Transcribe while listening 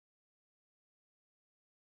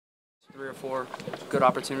3 or 4 good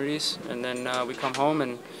opportunities, and then we come home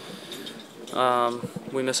and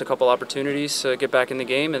we miss a couple opportunities to get back in the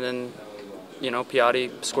game, and then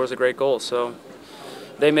McCARTY scores a great goal. So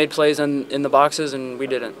they made plays in the boxes and we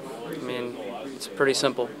didn't. I mean, it's pretty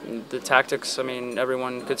simple. The tactics, I mean,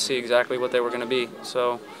 everyone could see exactly what they were going to be.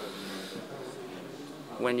 So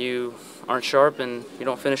when you aren't sharp and you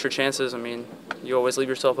don't finish your chances, I mean, you always leave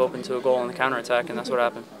yourself open to a goal on the counterattack, and that's what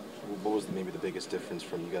happened. What was maybe the biggest difference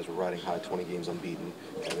from you guys were riding high, 20 games unbeaten,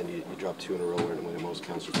 and then you dropped 2 in a row and win at most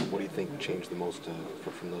counts? What do you think changed the most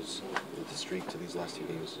from the streak to these last 2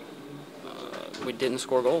 games? We didn't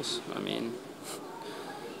score goals. I mean,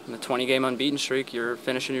 in the 20-game unbeaten streak, you're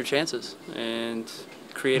finishing your chances and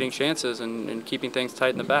creating chances and keeping things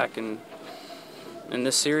tight in the back. And in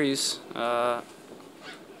this series,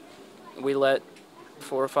 we let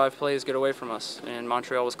 4 or 5 plays get away from us, and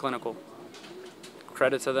Montreal was clinical.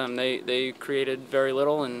 Credit to them. They created very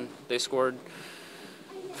little, and they scored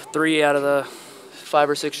 3 out of the 5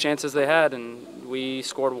 or 6 chances they had, and we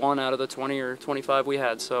scored 1 out of the 20 or 25 we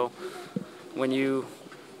had. So when you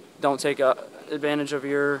don't take advantage of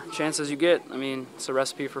your chances you get, I mean, it's a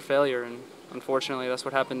recipe for failure, and unfortunately that's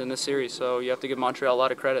what happened in this series. So you have to give Montreal a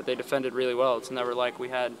lot of credit. They defended really well. It's never like we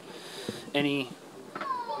had any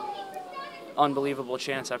unbelievable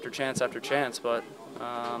chance after chance after chance, but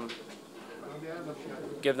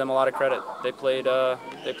give them a lot of credit. They played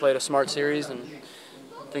a smart series, and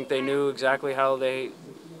I think they knew exactly how they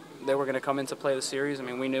were going to come into play the series. I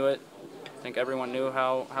mean, we knew it. I think everyone knew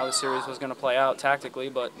how the series was going to play out tactically,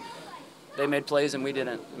 but they made plays and we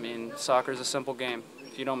didn't. I mean, soccer is a simple game.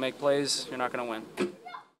 If you don't make plays, you're not going to win.